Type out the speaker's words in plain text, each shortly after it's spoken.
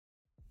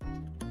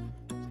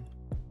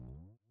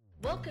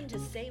Welcome to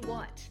Say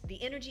What,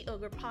 the Energy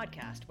Ogre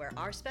podcast, where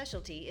our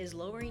specialty is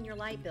lowering your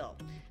light bill.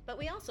 But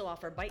we also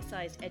offer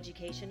bite-sized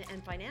education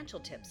and financial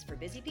tips for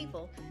busy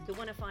people who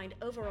want to find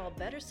overall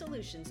better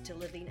solutions to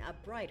living a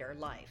brighter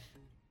life.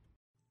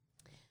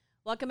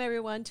 Welcome,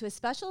 everyone, to a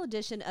special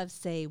edition of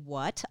Say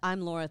What.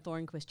 I'm Laura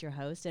Thornquist, your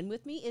host, and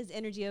with me is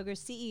Energy Ogre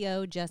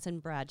CEO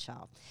Jessen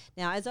Bradshaw.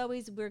 Now, as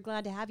always, we're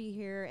glad to have you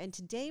here, and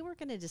today we're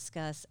going to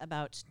discuss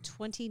about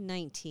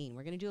 2019.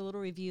 We're going to do a little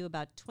review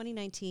about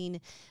 2019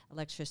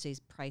 electricity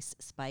price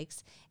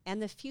spikes and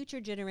the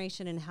future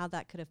generation and how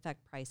that could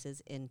affect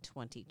prices in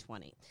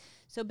 2020.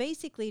 So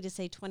basically, to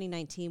say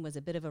 2019 was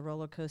a bit of a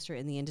roller coaster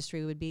in the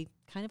industry would be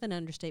kind of an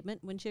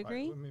understatement, wouldn't you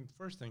agree? I mean,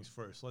 first things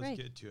first, let's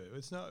get to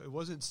it. It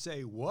wasn't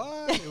say what.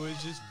 It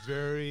was just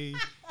very,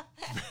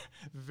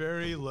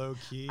 very low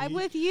key. I'm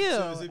with you.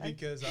 So is it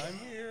because I'm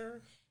here?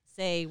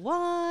 Say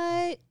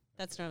what?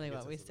 That's normally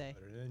what we say.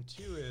 And then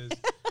two is,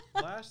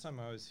 last time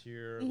I was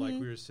here, like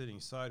we were sitting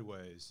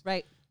sideways.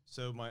 Right.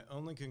 So my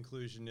only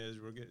conclusion is,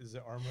 is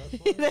it arm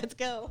wrestling? Let's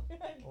go.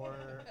 or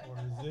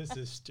is this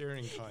a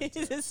staring contest?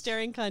 It's a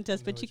staring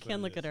contest, but you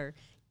can look at our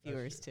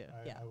viewers too.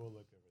 I will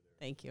look over there.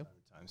 Thank you.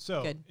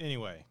 So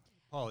anyway,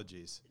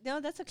 apologies.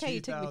 No, that's okay. You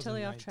took me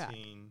totally off track.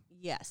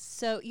 Yes.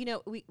 So,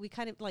 we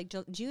kind of like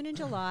June and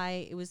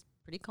July, it was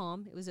pretty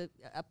calm. It was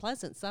a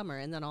pleasant summer.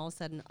 And then all of a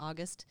sudden,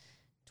 August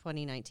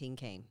 2019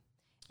 came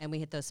and we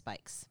hit those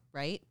spikes,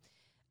 right?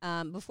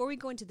 Before we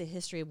go into the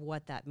history of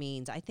what that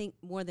means, I think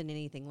more than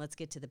anything, let's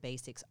get to the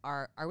basics.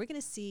 Are we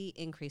going to see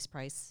increased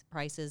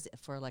prices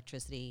for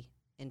electricity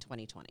in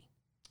 2020?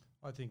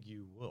 I think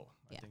you will.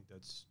 I think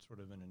that's sort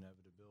of an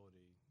inevitability.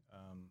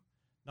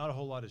 Not a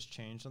whole lot has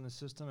changed on the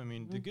system. I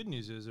mean, the good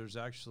news is there's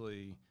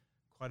actually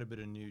quite a bit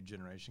of new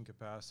generation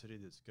capacity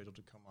that's scheduled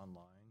to come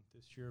online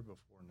this year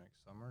before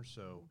next summer.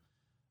 So,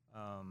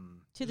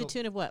 to the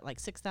tune of what, like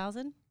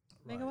 6,000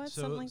 megawatts,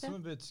 so something like that? Some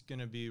of it's going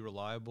to be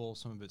reliable,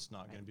 some of it's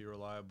not going to be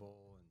reliable,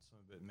 and some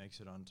of it makes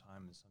it on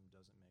time, and some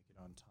doesn't make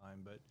it on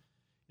time.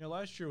 But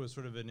last year was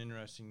sort of an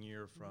interesting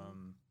year.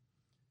 From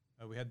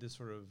we had this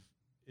sort of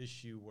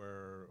issue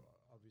where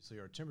obviously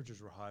our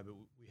temperatures were high, but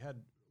we had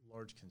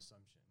large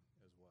consumption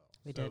as well.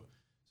 We did.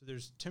 So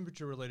there's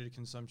temperature-related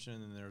consumption,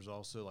 and then there's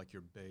also like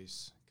your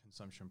base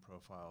consumption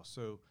profile.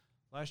 So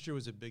last year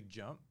was a big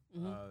jump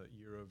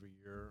year over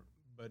year,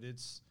 but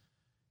it's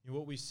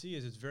what we see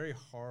is it's very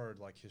hard.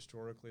 Like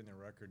historically in the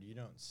record, you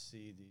don't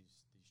see these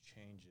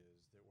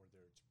changes where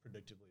it's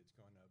predictably it's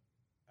going up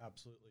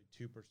absolutely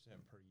 2%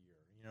 per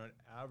year. It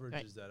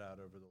averages that out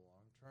over the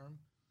long term.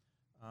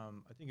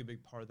 I think a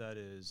big part of that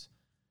is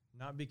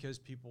not because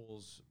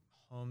people's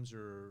homes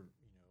are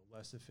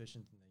less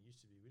efficient than they used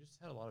to be. We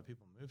just had a lot of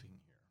people moving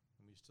here,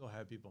 and we still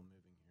have people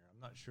moving here.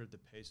 I'm not sure if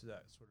the pace of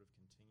that sort of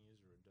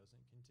continues or it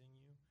doesn't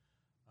continue.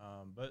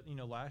 But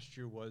last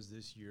year was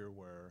this year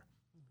where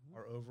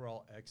our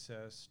overall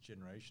excess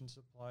generation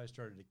supply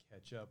started to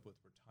catch up with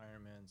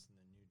retirements and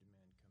the new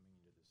demand coming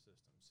into the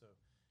system. So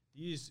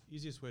the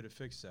easiest way to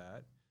fix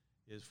that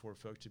is for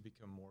folks to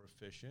become more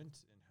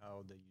efficient in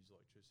how they use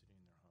electricity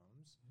in their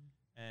homes.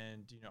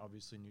 And,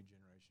 obviously new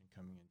generation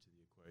coming into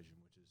the equation,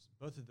 which is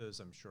both of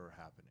those I'm sure are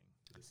happening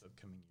this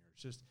upcoming year.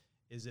 It's just,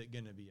 is it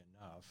going to be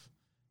enough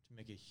to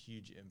make a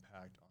huge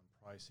impact on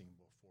pricing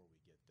before we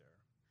get there?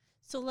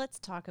 So let's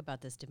talk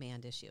about this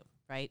demand issue,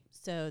 right?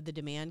 So the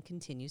demand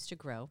continues to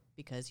grow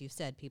because you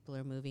said people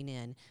are moving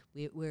in.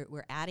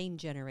 We're adding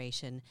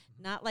generation,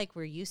 not like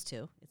we're used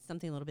to. It's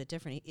something a little bit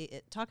different.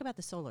 Talk about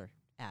the solar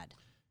ad.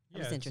 That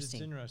was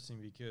interesting. It's interesting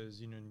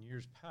because in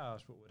years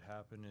past, what would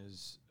happen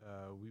is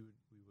we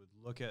would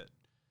look at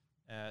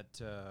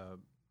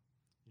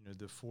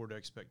the forward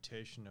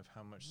expectation of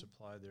how much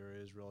supply there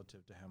is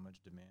relative to how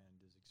much demand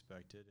is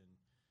expected, and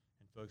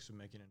folks would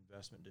make an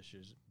investment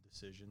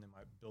decision. They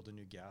might build a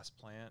new gas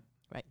plant,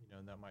 right?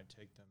 And that might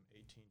take them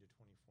 18 to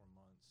 24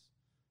 months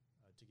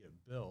to get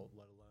built,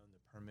 let alone the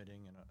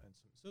permitting and some.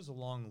 So there's a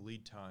long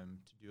lead time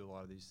to do a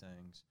lot of these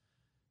things.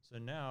 So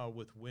now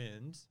with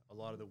wind, a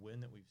lot of the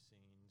wind that we've seen,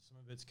 some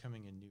of it's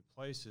coming in new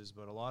places,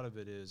 but a lot of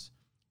it is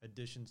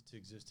additions to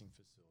existing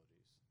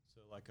facilities.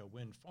 So like a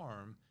wind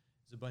farm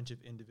is a bunch of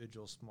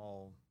individual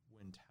small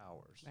wind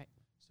towers. Right.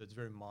 So it's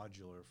very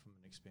modular from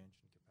an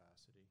expansion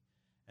capacity.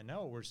 And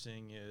now what we're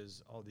seeing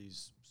is all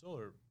these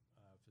solar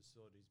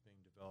facilities being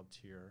developed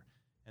here,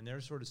 and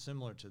they're sort of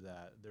similar to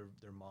that.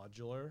 They're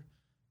modular.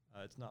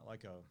 It's not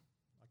like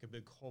a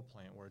big coal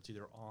plant where it's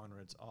either on or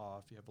it's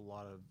off. You have a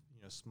lot of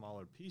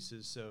smaller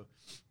pieces. So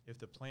if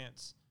the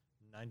plant's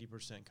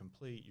 90%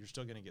 complete, you're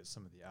still going to get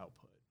some of the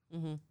output,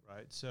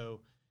 right?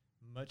 So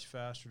much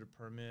faster to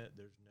permit.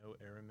 There's no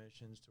air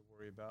emissions to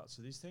worry about.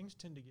 So these things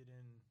tend to get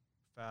in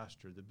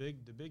faster. The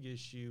big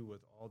issue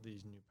with all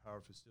these new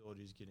power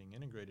facilities getting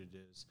integrated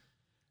is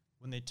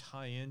when they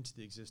tie into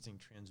the existing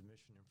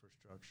transmission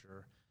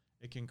infrastructure,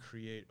 it can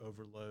create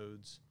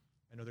overloads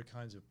and other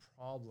kinds of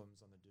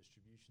problems on the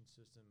distribution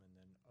system and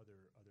then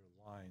other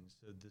lines.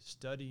 So the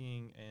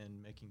studying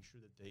and making sure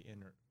that they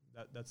enter,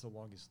 that's the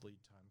longest lead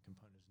time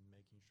component, is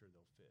making sure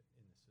they'll fit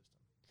in the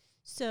system.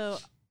 So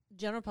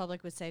general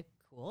public would say,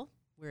 cool,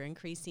 We're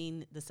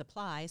increasing the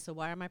supply, so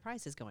why are my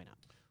prices going up?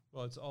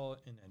 Well, it's all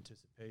in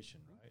anticipation,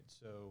 right?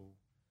 So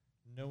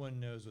no one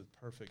knows with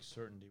perfect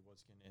certainty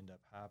what's going to end up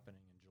happening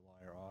in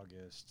July or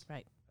August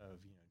Right. of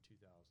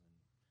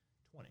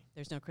 2020.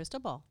 There's no crystal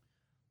ball.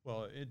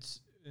 Well,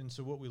 and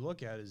so what we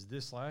look at is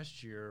this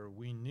last year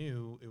we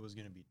knew it was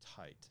going to be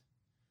tight.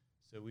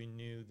 So we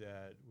knew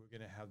that we're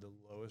going to have the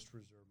lowest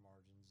reserve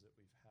margins that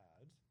we've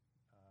had.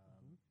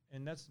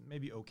 And that's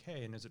maybe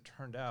okay. And as it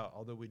turned out,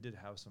 although we did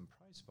have some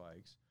price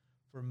spikes,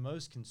 for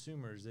most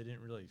consumers, they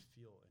didn't really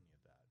feel any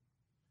of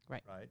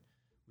that. Right?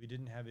 We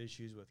didn't have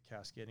issues with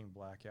cascading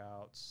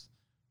blackouts.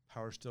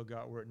 Power still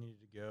got where it needed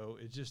to go.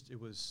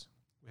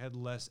 We had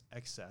less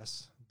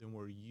excess than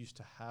we're used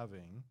to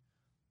having.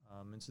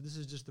 And so this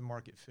is just the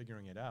market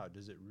figuring it out.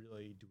 Do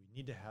we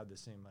need to have the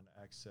same amount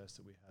of excess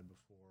that we had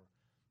before?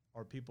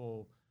 Are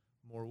people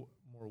more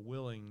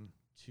willing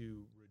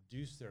to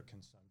reduce their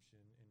consumption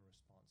in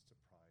response to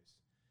price?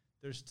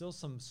 There's still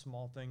some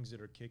small things that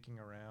are kicking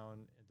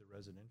around at the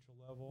residential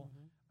level.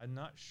 I'm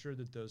not sure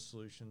that those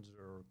solutions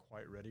are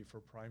quite ready for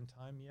prime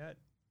time yet.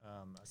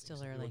 Still I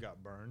think early. people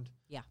got burned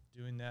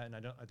doing that, and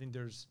I think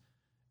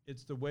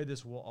it's the way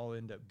this will all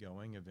end up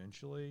going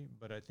eventually,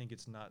 but I think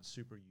it's not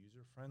super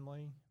user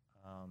friendly.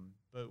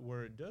 But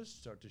where it does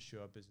start to show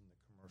up is in the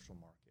commercial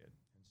market.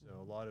 And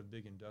so a lot of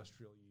big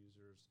industrial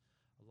users,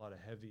 a lot of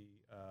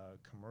heavy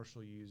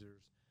commercial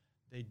users,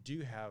 they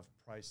do have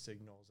price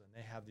signals and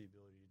they have the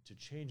ability to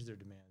change their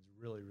demands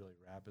really, really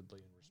rapidly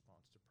in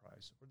response to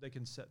price, or they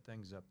can set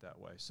things up that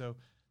way. So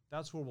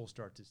that's where we'll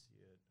start to see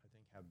it, I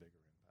think, have bigger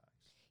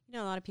impacts.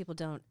 A lot of people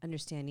don't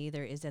understand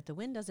either is that the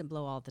wind doesn't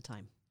blow all the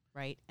time,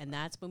 right? And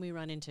that's when we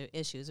run into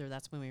issues, or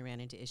that's when we ran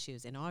into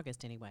issues in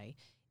August anyway,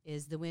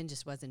 is the wind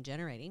just wasn't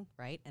generating,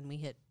 right? And we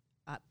hit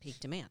peak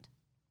demand.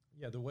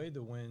 Yeah, the way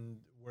the wind,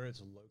 where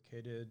it's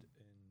located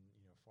in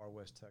far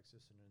west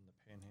Texas and in the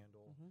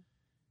Panhandle,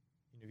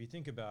 if you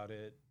think about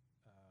it,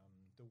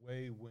 the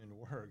way wind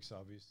works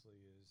obviously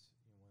is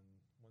when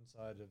one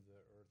side of the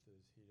earth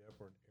is heated up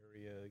or an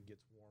area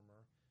gets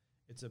warmer,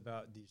 it's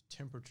about these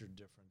temperature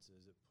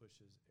differences. It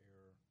pushes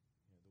air,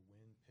 the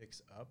wind picks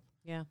up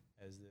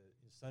as the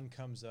sun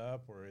comes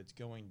up or it's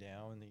going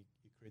down, and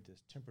you create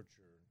this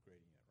temperature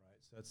gradient, right?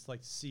 So that's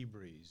like sea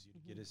breeze.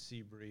 You get a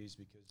sea breeze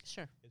because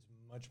it's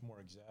much more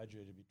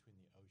exaggerated between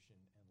the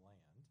ocean and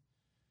land.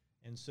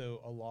 And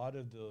so a lot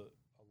of the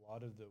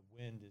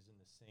wind is in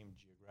the same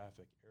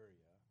geographic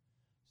area.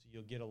 So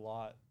you'll get a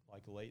lot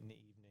like late in the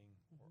evening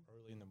or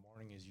early in the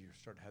morning as you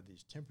start to have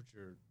these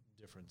temperature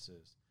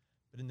differences.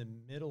 But in the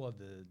middle of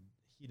the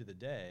heat of the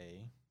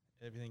day,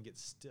 everything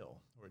gets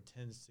still, or it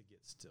tends to get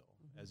still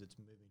as it's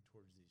moving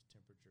towards these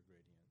temperature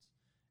gradients.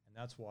 And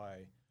that's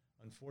why,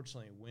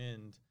 unfortunately,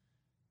 wind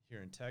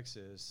here in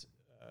Texas,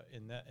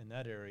 in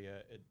that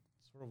area, it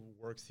sort of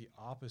works the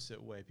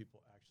opposite way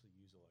people actually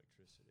use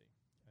electricity.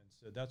 And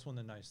so that's one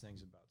of the nice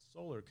things about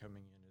solar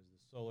coming in is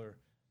the solar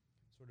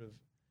sort of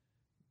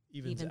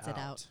evens it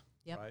out.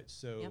 Right?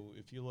 So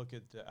if you look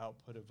at the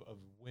output of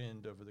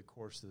wind over the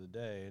course of the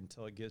day,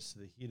 until it gets to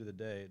the heat of the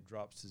day, it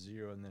drops to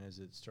zero, and then as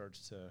it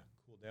starts to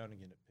cool down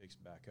again, it picks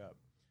back up.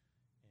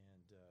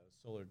 And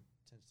solar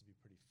tends to be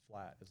pretty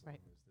flat as long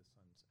as the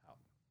sun's out.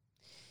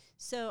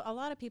 So a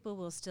lot of people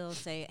will still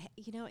say,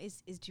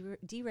 is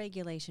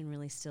deregulation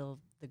really still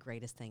the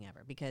greatest thing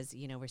ever? Because,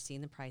 we're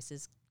seeing the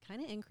prices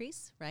kind of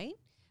increase, right?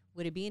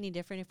 Would it be any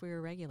different if we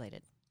were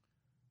regulated?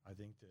 I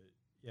think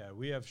that,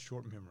 we have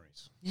short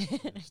memories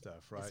and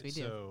stuff, right? Yes, we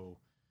do. So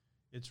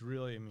it's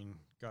really,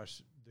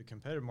 the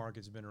competitive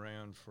market's been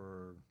around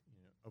for,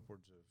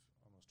 upwards of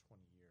almost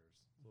 20 years,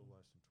 a little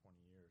less than 20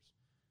 years.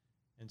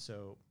 And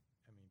so,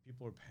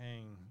 people are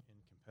paying in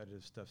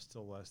competitive stuff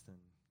still less than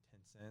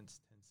 10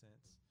 cents.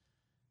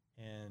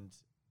 And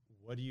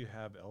what do you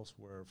have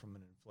elsewhere from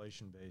an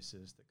inflation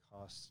basis that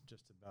costs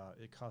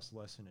it costs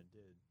less than it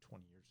did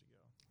 20 years ago?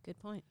 Good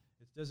point.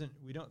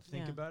 We don't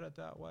think about it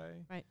that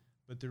way. Right.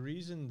 But the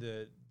reason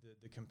that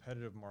the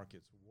competitive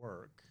markets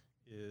work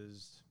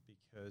is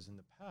because in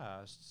the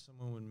past,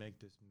 someone would make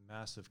this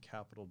massive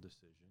capital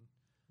decision.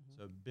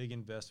 So a big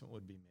investment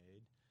would be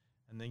made,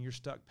 and then you're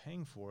stuck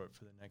paying for it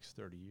for the next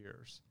 30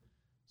 years.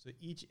 So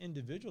each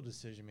individual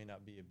decision may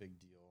not be a big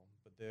deal,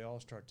 but they all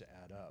start to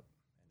add up.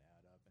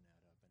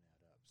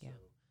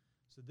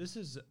 So this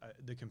is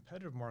the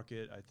competitive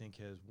market, I think,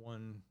 has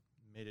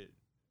made it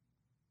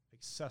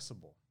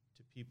accessible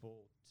to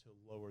people to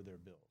lower their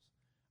bills.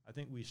 I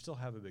think we still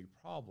have a big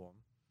problem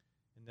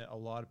in that a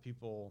lot of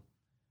people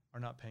are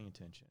not paying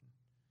attention.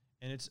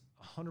 And it's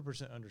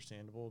 100%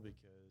 understandable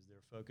because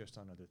they're focused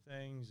on other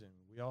things, and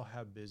we all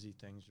have busy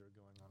things that are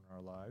going on in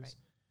our lives.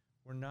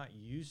 Right. We're not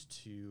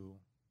used to,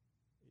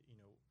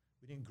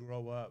 we didn't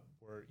grow up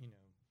where,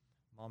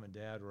 mom and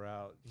dad were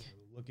out,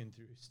 looking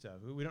through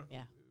stuff. It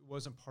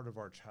wasn't part of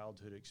our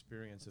childhood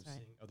experience of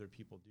seeing other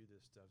people do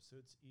this stuff. So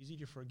it's easy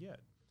to forget.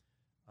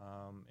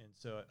 And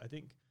so I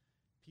think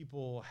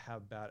people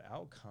have bad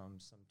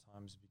outcomes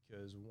sometimes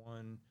because,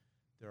 one,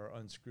 there are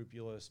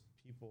unscrupulous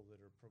people that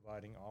are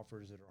providing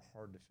offers that are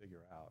hard to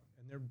figure out.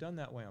 And they're done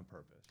that way on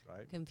purpose,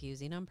 right?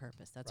 Confusing on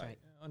purpose. That's right.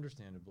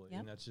 Understandably.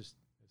 Yep. And that's just,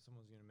 if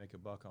someone's going to make a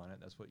buck on it,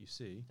 that's what you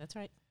see. That's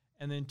right.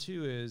 And then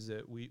two is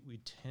that we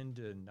tend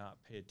to not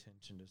pay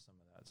attention to some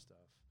of that stuff.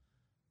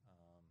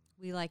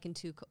 We liken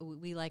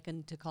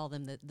to call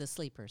them the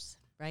sleepers,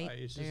 right?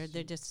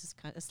 They're just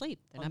kind of asleep.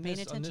 They're not paying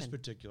attention. On this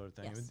particular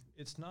thing, Yes.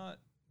 it's not.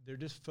 They're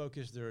just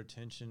focused their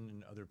attention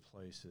in other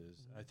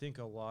places. I think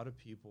a lot of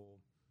people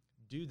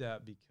do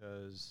that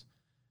because,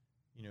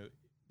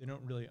 they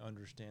don't really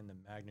understand the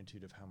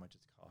magnitude of how much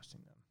it's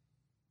costing them,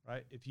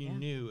 right? If you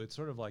knew, it's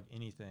sort of like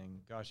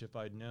anything. Gosh, if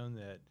I'd known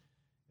that,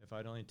 if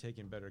I'd only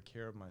taken better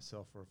care of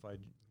myself, or if I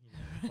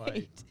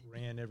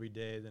ran every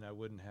day, then I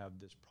wouldn't have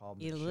this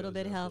problem. Eat a little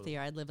bit healthier,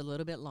 I'd live a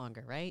little bit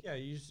longer, right? Yeah,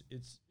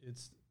 it's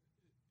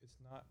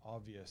not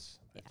obvious,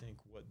 I think,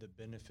 what the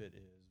benefit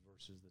is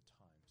versus the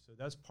time. So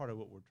that's part of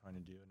what we're trying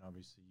to do, and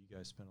obviously you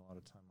guys spend a lot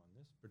of time on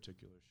this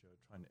particular show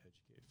trying to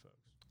educate folks.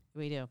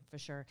 We do, for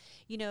sure.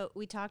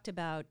 We talked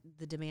about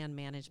the demand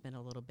management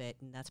a little bit,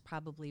 and that's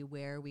probably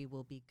where we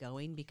will be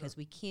going, because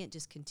we can't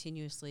just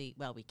continuously,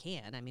 we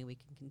can. I mean, we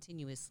can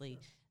continuously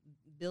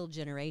build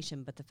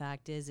generation, but the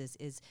fact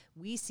is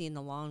we see in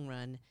the long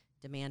run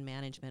demand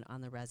management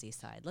on the resi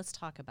side. Let's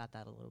talk about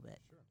that a little bit.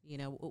 Sure.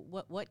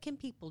 What can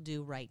people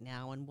do right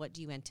now, and what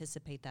do you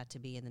anticipate that to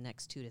be in the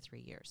next 2 to 3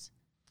 years?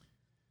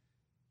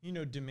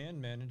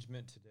 Demand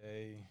management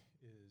today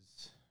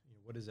is,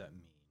 what does that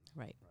mean?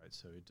 Right.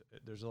 So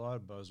there's a lot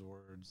of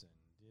buzzwords, and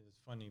it's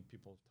funny,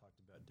 people have talked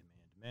about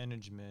demand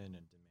management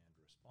and demand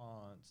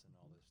response and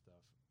all this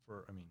stuff.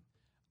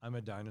 I'm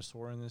a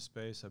dinosaur in this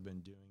space. I've been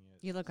doing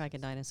it. You look like a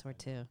dinosaur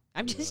too.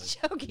 I'm just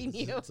joking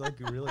you. It's like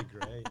really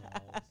gray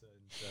now.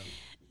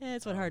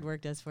 That's what hard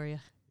work does for you.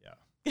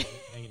 Yeah.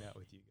 Hanging out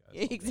with you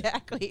guys.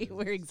 Exactly.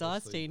 We're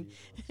exhausting.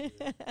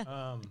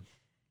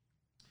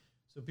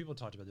 So people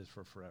talked about this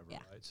for forever, Yeah.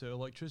 right? So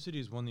electricity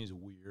is one of these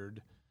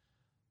weird,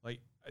 I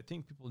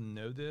think people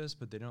know this,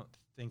 but they don't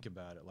think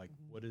about it.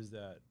 What does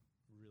that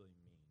really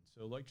mean?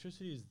 So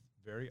electricity is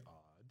very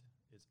odd.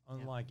 It's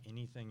unlike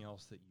anything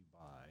else that you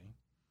buy.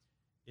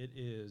 It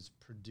is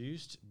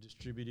produced,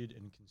 distributed,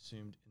 and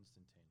consumed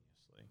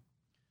instantaneously.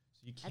 So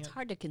you can't. That's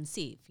hard to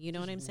conceive. You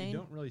know what I'm saying? You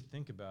don't really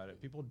think about it.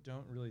 People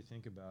don't really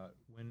think about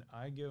when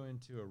I go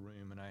into a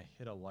room and I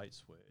hit a light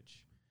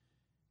switch,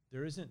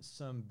 there isn't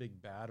some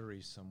big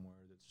battery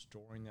somewhere that's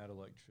storing that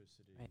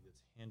electricity, that's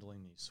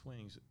handling these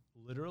swings.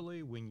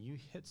 Literally, when you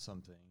hit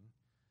something,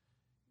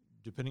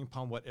 depending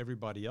upon what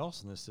everybody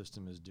else in the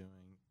system is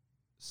doing,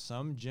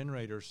 some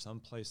generator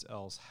someplace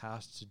else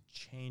has to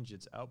change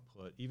its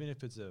output, even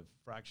if it's a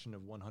fraction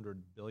of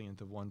 100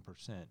 billionth of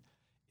 1%.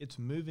 It's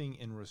moving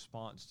in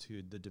response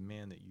to the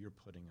demand that you're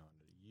putting on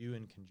it, you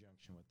in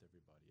conjunction with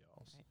everybody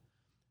else. Right.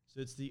 So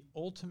it's the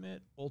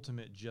ultimate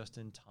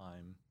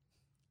just-in-time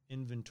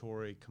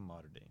inventory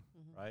commodity,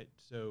 right?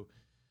 So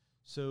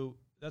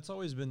that's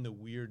always been the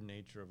weird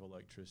nature of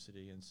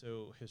electricity. And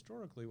so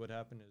historically what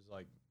happened is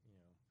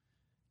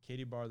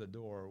Katie bar the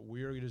door,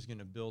 we're just going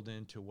to build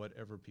into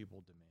whatever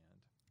people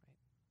demand.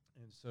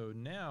 Right. And so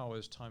now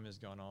as time has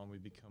gone on, we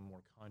become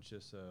more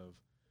conscious of,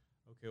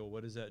 okay, well,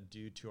 what does that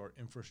do to our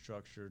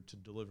infrastructure to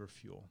deliver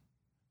fuel?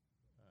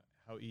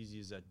 How easy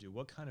is that to do?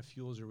 What kind of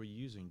fuels are we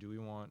using? Do we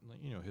want,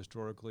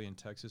 historically in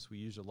Texas, we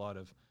use a lot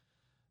of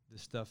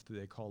this stuff that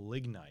they call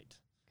lignite.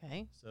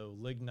 Okay. So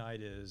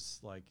lignite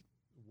is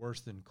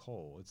worse than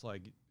coal. It's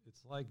like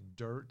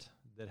dirt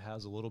that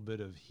has a little bit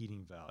of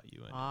heating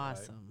value in it.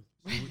 Awesome.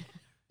 Right?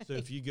 So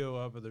if you go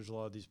up, there's a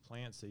lot of these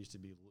plants.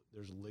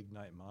 There's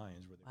lignite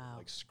mines where they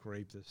would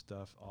scrape this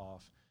stuff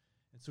off.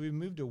 And so we've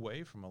moved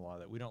away from a lot of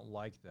that. We don't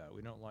like that.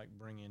 We don't like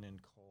bringing in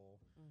coal.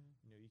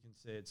 You can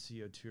say it's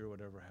CO2 or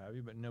whatever have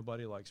you, but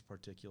nobody likes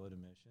particulate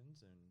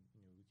emissions. And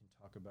we can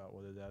talk about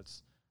whether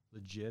that's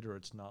legit or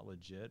it's not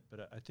legit.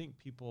 But I think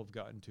people have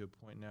gotten to a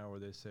point now where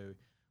they say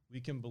we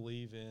can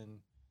believe in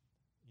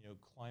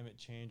climate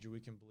change, or we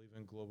can believe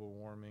in global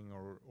warming,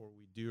 or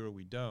we do or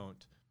we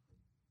don't.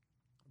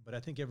 But I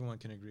think everyone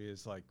can agree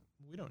it's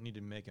we don't need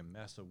to make a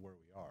mess of where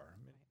we are.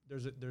 I mean,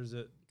 there's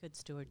a good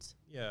stewards.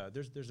 Yeah,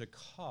 there's a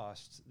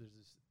cost. There's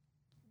this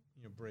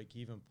break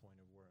even point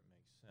of where it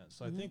makes sense.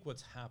 So I think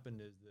what's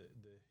happened is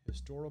the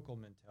historical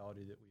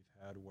mentality that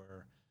we've had,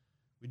 where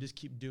we just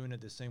keep doing it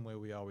the same way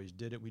we always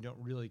did it. We don't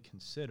really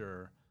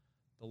consider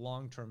the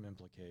long-term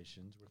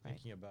implications. We're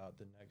thinking about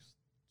the next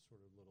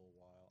sort of little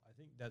while. I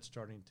think that's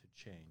starting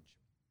to change,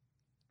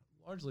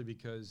 largely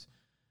because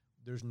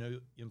there's no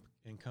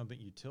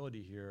incumbent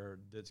utility here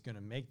that's going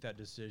to make that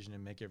decision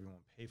and make everyone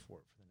pay for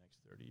it for the next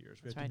 30 years.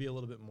 We have to be a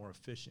little bit more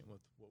efficient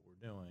with what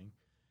we're doing.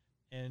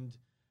 And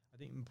I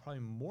think probably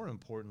more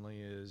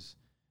importantly is,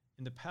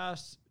 in the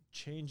past,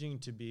 changing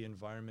to be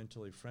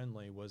environmentally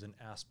friendly was an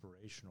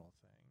aspirational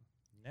thing.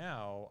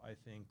 Now, I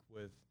think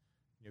with,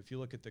 if you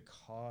look at the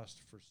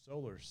cost for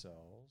solar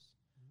cells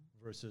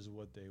versus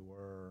what they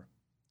were,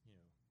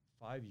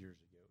 5 years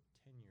ago,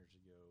 10 years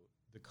ago,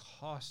 the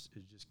cost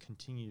just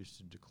continues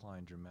to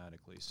decline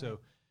dramatically. So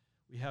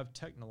we have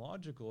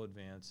technological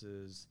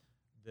advances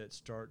that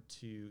start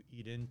to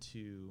eat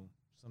into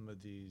some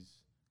of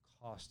these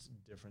cost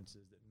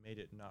differences that made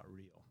it not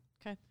real.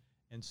 Okay.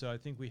 And so I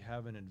think we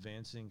have an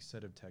advancing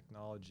set of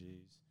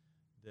technologies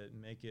that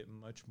make it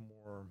much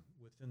more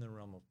within the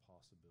realm of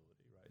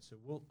possibility, right?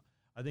 So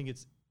I think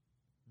it's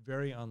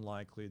very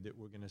unlikely that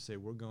we're going to say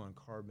we're going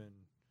carbon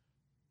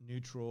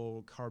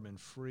neutral, carbon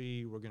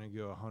free, we're going to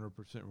go 100%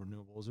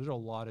 renewables. There's a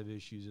lot of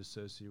issues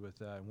associated with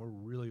that, and we're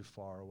really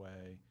far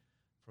away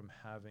from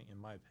having, in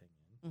my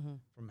opinion,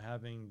 from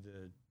having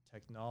the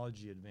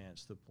technology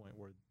advance to the point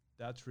where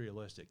that's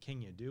realistic.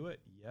 Can you do it?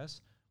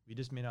 Yes. We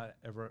just may not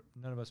ever,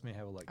 none of us may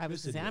have electricity. I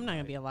was going to say, I'm not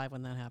going to be alive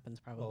when that happens,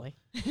 probably.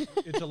 Well,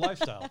 it's a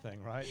lifestyle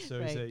thing, right? So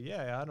Right. you say,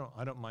 yeah,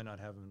 I don't mind not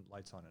having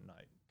lights on at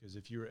night, because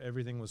if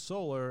everything was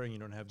solar and you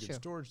don't have good Sure.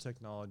 storage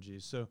technology.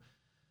 So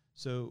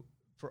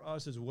for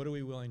us is, what are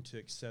we willing to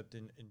accept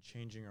in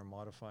changing or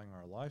modifying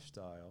our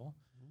lifestyle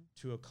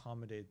to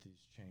accommodate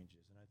these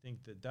changes? And I think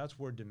that's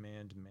where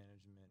demand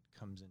management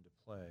comes into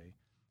play.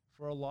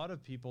 For a lot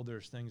of people,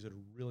 there's things that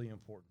are really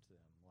important to them.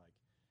 Like,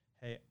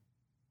 hey,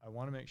 I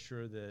want to make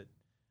sure that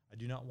I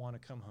do not want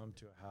to come home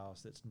to a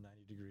house that's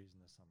 90 degrees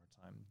in the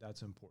summertime.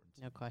 That's important.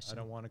 No question.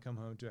 I don't want to come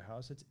home to a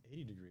house that's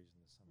 80 degrees in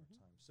the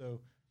summertime.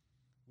 So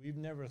we've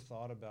never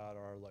thought about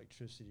our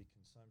electricity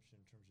consumption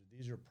in terms of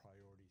these are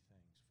priority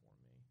things for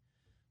me.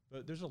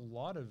 But there's a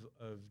lot of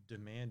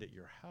demand at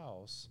your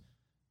house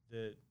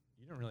that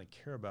you don't really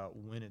care about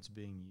when it's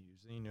being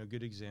used. And, a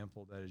good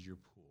example of that is your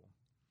pool.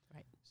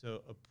 Right.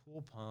 So a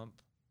pool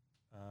pump,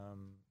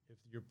 if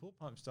your pool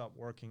pump stopped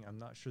working, I'm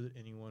not sure that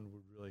anyone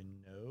would really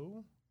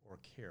know or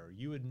care.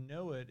 You would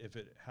know it if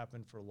it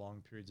happened for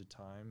long periods of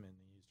time and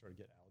then you start to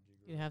get algae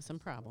growth. You have some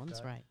and stuff like problems,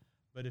 that. right?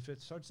 But if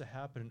it starts to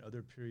happen in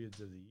other periods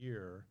of the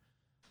year,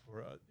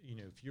 or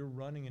if you're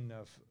running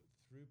enough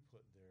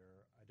throughput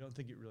there, I don't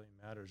think it really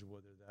matters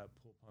whether that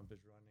pool pump is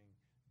running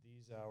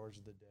these hours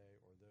of the day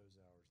or those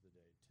hours of the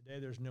day. Today,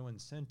 there's no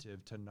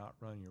incentive to not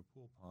run your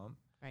pool pump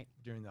Right.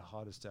 during the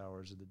hottest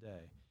hours of the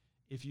day.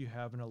 If you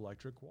have an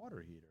electric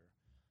water heater,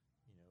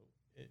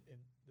 and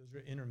those are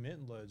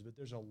intermittent loads, but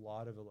there's a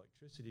lot of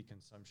electricity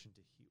consumption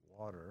to heat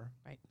water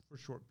Right. for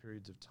short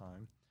periods of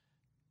time.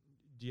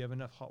 Do you have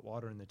enough hot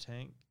water in the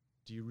tank?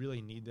 Do you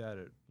really need that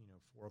at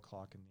 4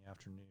 o'clock in the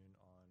afternoon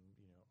on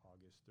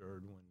August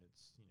 3rd when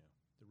it's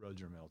the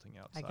roads are melting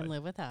outside? I can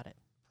live without it.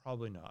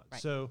 Probably not.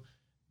 Right. So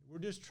we're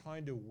just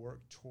trying to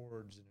work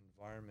towards an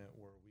environment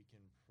where we can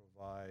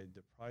provide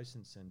the price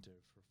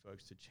incentive for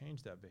folks to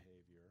change that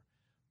behavior,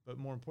 but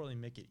more importantly,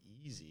 make it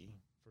easy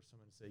for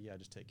someone to say, yeah,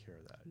 just take care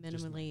of that.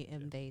 Just Minimally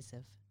manage it.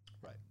 invasive.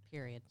 Right.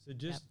 Period. So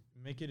just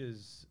make it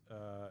as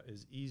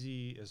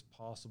easy as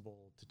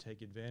possible to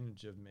take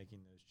advantage of making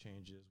those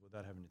changes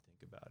without having to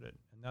think about it.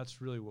 And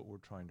that's really what we're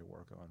trying to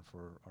work on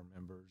for our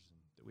members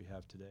that we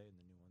have today and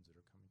the new ones that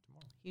are coming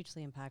tomorrow.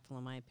 Hugely impactful,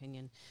 in my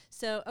opinion.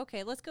 So,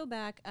 okay, let's go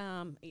back.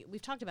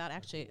 We've talked about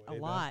actually a way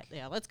lot. back.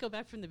 Yeah, let's go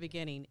back from the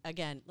beginning.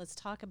 Again, let's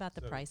talk about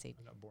the So pricing.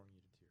 I'm not boring you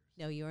to tears.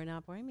 No, you are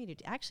not boring me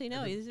to. Actually,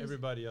 no. this is-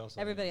 Everybody else.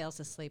 I everybody know.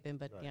 else is sleeping,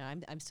 but Right. yeah,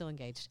 I'm still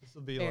engaged. This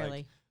will be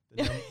Barely.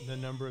 like the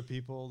number of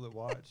people that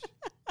watch.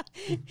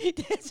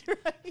 That's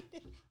right.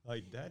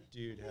 Like, that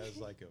dude has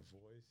like a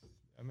voice.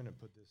 I'm going to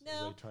put this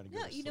away trying to go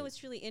No, to you know sleep.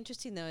 what's really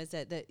interesting though is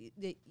that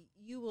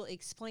you will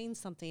explain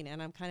something,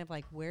 and I'm kind of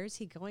like, where's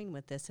he going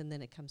with this? And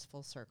then it comes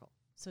full circle.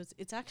 So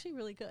it's actually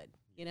really good.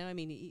 I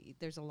mean,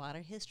 there's a lot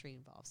of history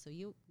involved. So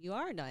you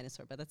are a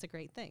dinosaur, but that's a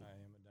great thing. I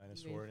am a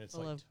dinosaur, and it's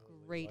full like of totally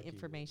great lucky that it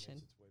information.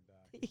 makes its way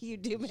back. You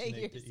It's do like a make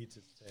snake yours. that eats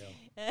its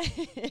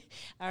tail.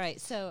 All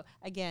right. So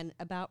again,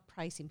 about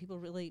pricing, people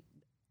really,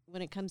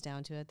 when it comes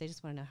down to it, they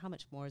just want to know how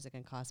much more is it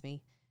going to cost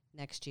me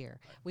next year.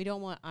 Right. We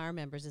don't want our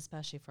members,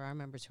 especially for our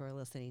members who are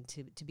listening,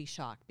 to be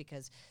shocked,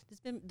 because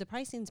the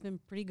pricing's been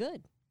pretty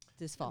good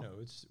this fall.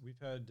 No, we've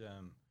had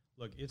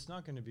look. It's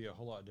not going to be a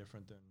whole lot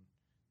different than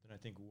I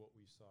think what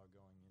we saw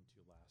going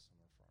into last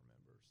summer for our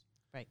members.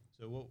 Right.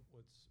 So what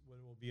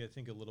will be, I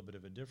think, a little bit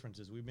of a difference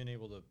is we've been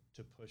able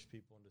to push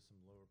people into some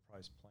lower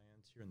price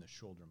plans here in the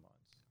shoulder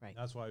months. Right. And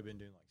that's why we've been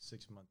doing like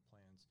 6-month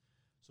plans.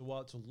 So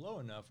while it's low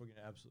enough, we're going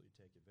to absolutely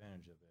take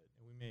advantage of it,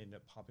 and we may end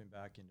up popping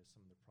back into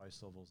some of the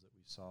price levels that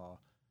we saw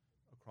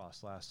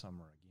across last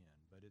summer again.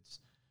 But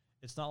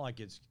it's not like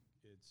it's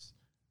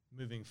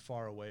moving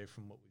far away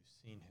from what we've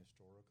seen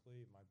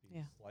historically. It might be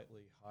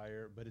slightly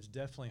higher, but it's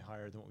definitely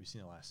higher than what we've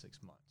seen in the last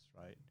 6 months,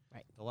 right?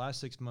 Right. The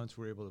last 6 months,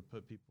 we're able to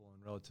put people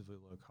in relatively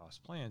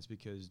low-cost plans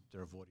because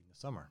they're avoiding the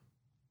summer,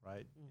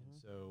 right? And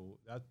so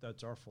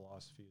that's our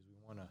philosophy is we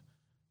want to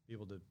be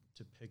able to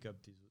pick up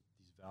these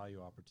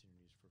value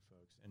opportunities for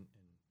folks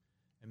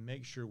and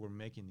make sure we're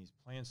making these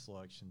plan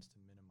selections to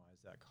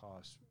minimize that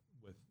cost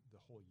with the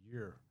whole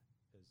year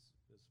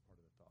as part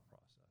of the thought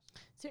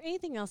process. Is there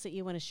anything else that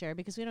you want to share?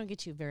 Because we don't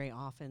get you very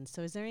often.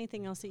 So is there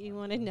anything else that you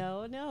want to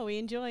know? No, we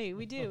enjoy it.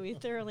 We do. We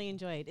thoroughly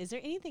enjoy it. Is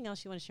there anything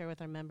else you want to share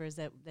with our members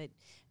that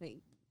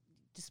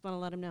just want to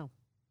let them know?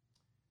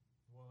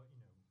 Well,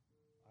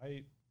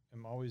 I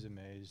am always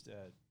amazed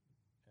at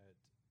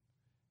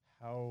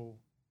how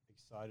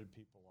excited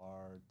people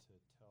are to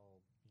tell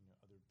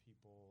other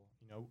people.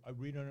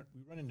 we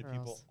run into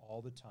people Referrals.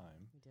 all the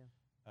time We do.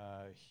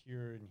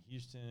 here in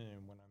Houston,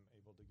 and when I'm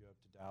able to go up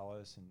to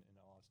Dallas and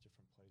lots of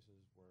different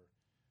places where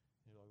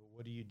like,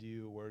 what do you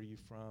do? Where are you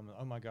from?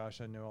 Oh my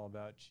gosh, I know all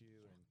about you,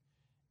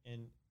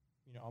 and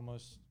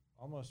almost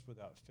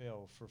without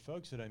fail, for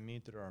folks that I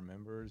meet that are our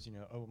members,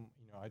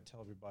 I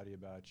tell everybody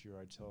about you, or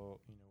I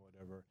tell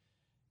whatever,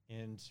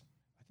 and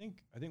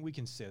I think we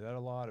can say that a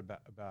lot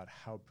about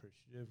how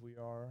appreciative we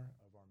are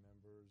of our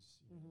members,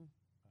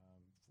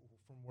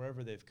 from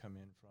wherever they've come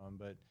in from.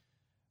 But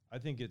I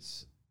think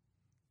it's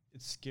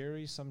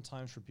scary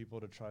sometimes for people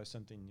to try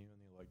something new in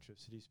the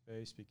electricity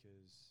space,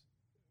 because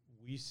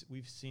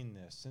we've seen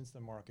this since the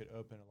market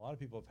opened. A lot of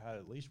people have had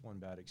at least one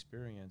bad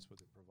experience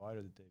with a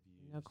provider that they've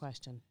used. No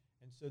question.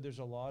 And so there's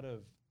a lot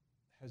of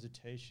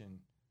hesitation,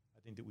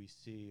 I think, that we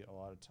see a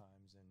lot of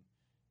times. And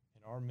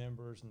our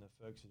members and the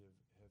folks that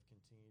have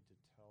continued to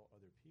tell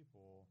other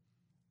people,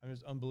 I'm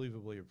just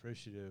unbelievably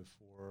appreciative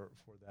for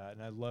that.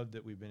 And I love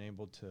that we've been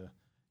able to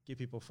get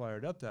people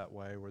fired up that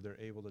way, where they're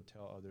able to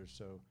tell others.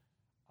 So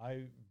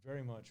I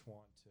very much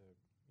want to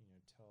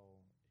tell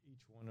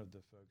each one of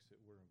the folks that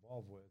we're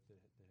involved with that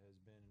has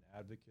been an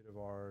advocate of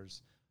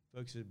ours,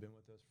 folks that have been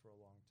with us for a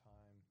long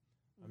time.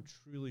 I'm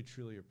truly,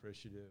 truly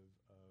appreciative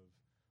of,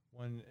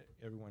 one,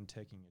 everyone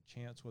taking a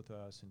chance with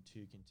us, and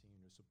two,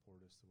 continue to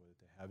support us the way that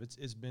they have.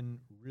 It's been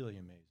really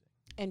amazing.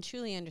 And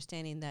truly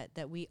understanding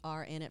that we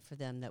are in it for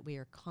them, that we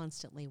are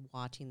constantly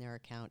watching their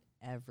account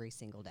every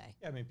single day.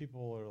 Yeah, I mean,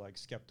 people are like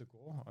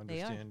skeptical,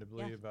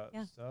 understandably, about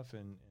stuff,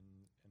 and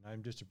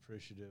I'm just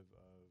appreciative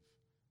of,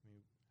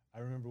 I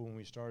remember when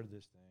we started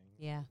this thing,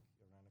 around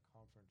a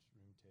conference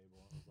room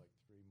table, and it was like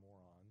three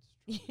morons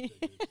trying to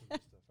figure some of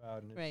this stuff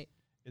out, and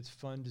it's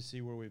fun to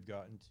see where we've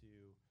gotten to.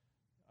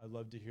 I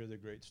love to hear the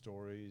great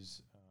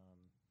stories.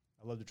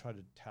 I love to try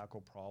to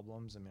tackle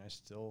problems. I mean, I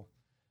still,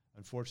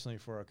 unfortunately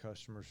for our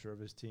customer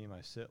service team,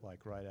 I sit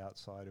like right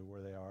outside of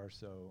where they are,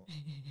 so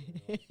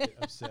I get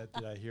upset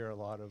that I hear a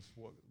lot of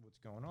what's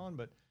going on.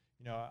 But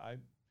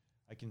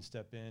I can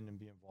step in and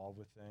be involved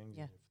with things.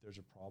 And if there's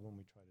a problem,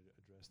 we try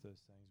to address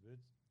those things. But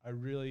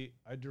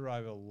I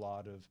derive a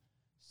lot of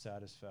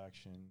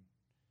satisfaction.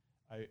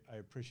 I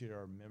appreciate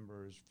our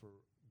members for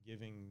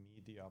giving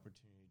me the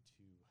opportunity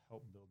to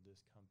help build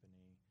this company,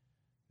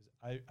 because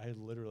I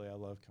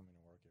love coming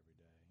to work every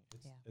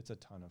day. It's a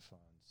ton of fun.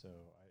 So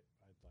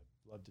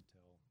I'd love to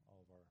tell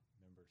all of our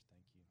members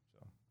thank you.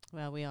 So.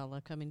 Well, we all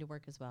love coming to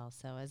work as well.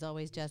 So as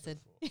always, Justin,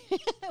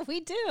 we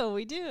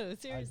do,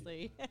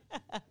 seriously.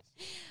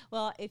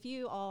 Well, if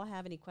you all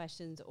have any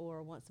questions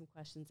or want some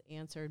questions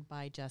answered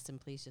by Justin,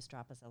 please just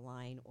drop us a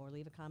line or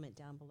leave a comment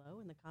down below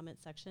in the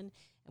comment section,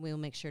 and we will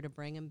make sure to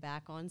bring him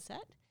back on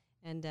set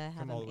and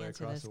have him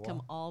answer this.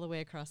 Come all the way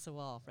across the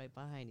wall, right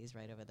behind. He's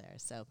right over there.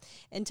 So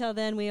until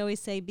then, we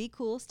always say be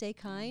cool, stay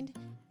kind,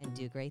 and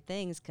do great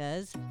things,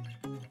 because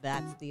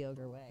that's the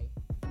Ogre way.